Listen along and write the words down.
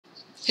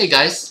Hey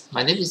guys,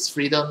 my name is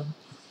Freedom.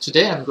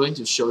 Today I'm going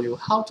to show you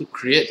how to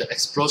create the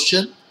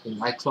explosion in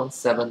iClone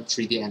 7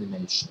 3D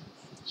animation.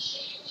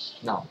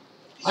 Now,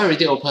 I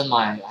already opened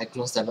my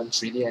iClone 7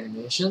 3D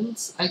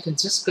animations. I can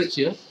just click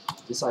here,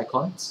 this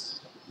icon,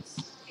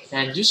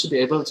 and you should be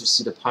able to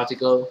see the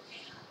particle.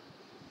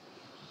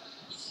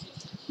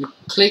 You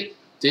click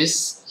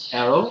this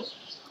arrow,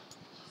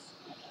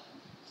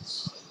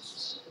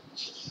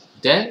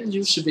 then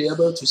you should be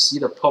able to see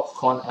the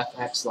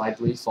PopcornFX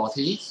library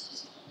 40.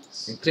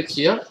 And click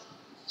here.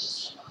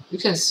 You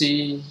can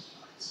see,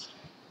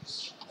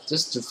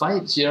 just to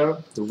find it here,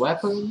 the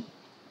weapon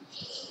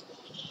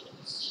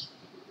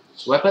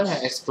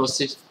and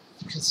explosive.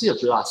 You can see a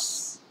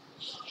blast.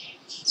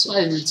 So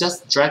I will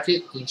just drag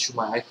it into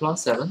my iClone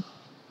 7.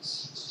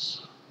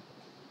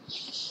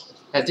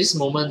 At this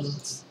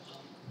moment,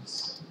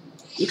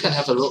 you can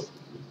have a look.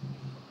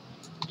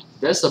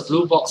 There's a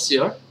blue box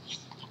here.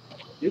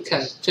 You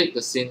can click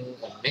the scene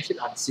and make it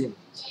unseen.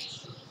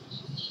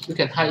 You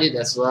can hide it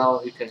as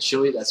well, you can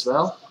show it as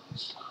well.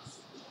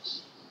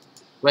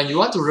 When you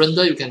want to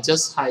render, you can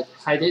just hide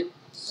it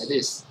like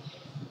this.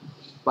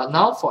 But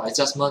now for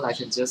adjustment, I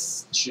can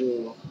just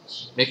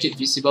make it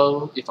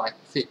visible. If I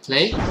click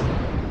play,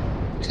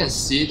 you can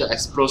see the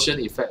explosion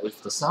effect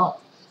with the sound.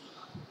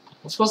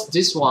 Of course,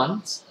 this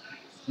one,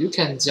 you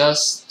can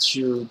just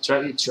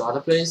drag it to other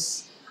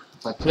place.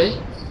 If I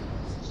play,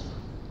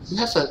 you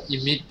have an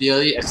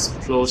immediately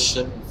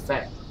explosion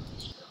effect.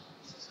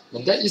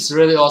 And that is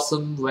really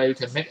awesome, where you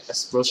can make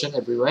explosion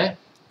everywhere.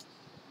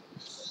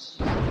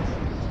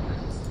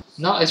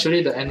 Now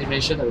actually the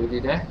animation already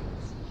there.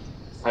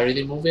 I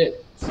already move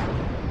it.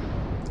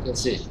 You can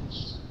see.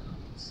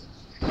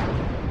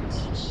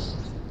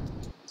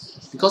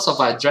 Because of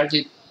I drag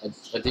it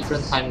a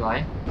different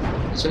timeline,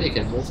 actually you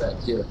can move it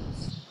here.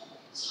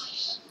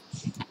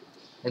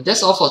 And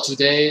that's all for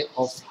today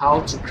of how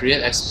to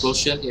create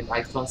explosion in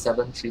iClone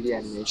 7 3D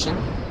animation.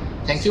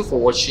 Thank you for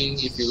watching.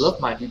 If you love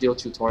my video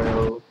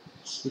tutorial,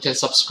 you can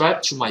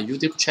subscribe to my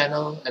YouTube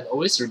channel, and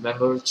always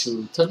remember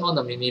to turn on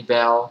the mini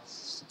bell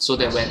so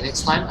that when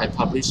next time I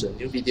publish a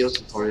new video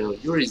tutorial,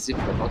 you receive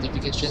the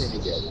notification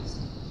immediately.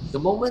 The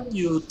moment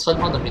you turn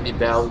on the mini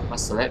bell, you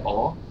must select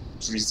all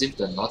to receive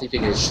the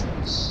notification.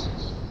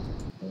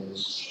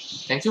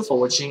 Thank you for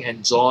watching,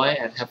 enjoy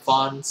and have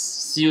fun.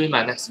 See you in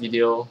my next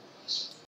video.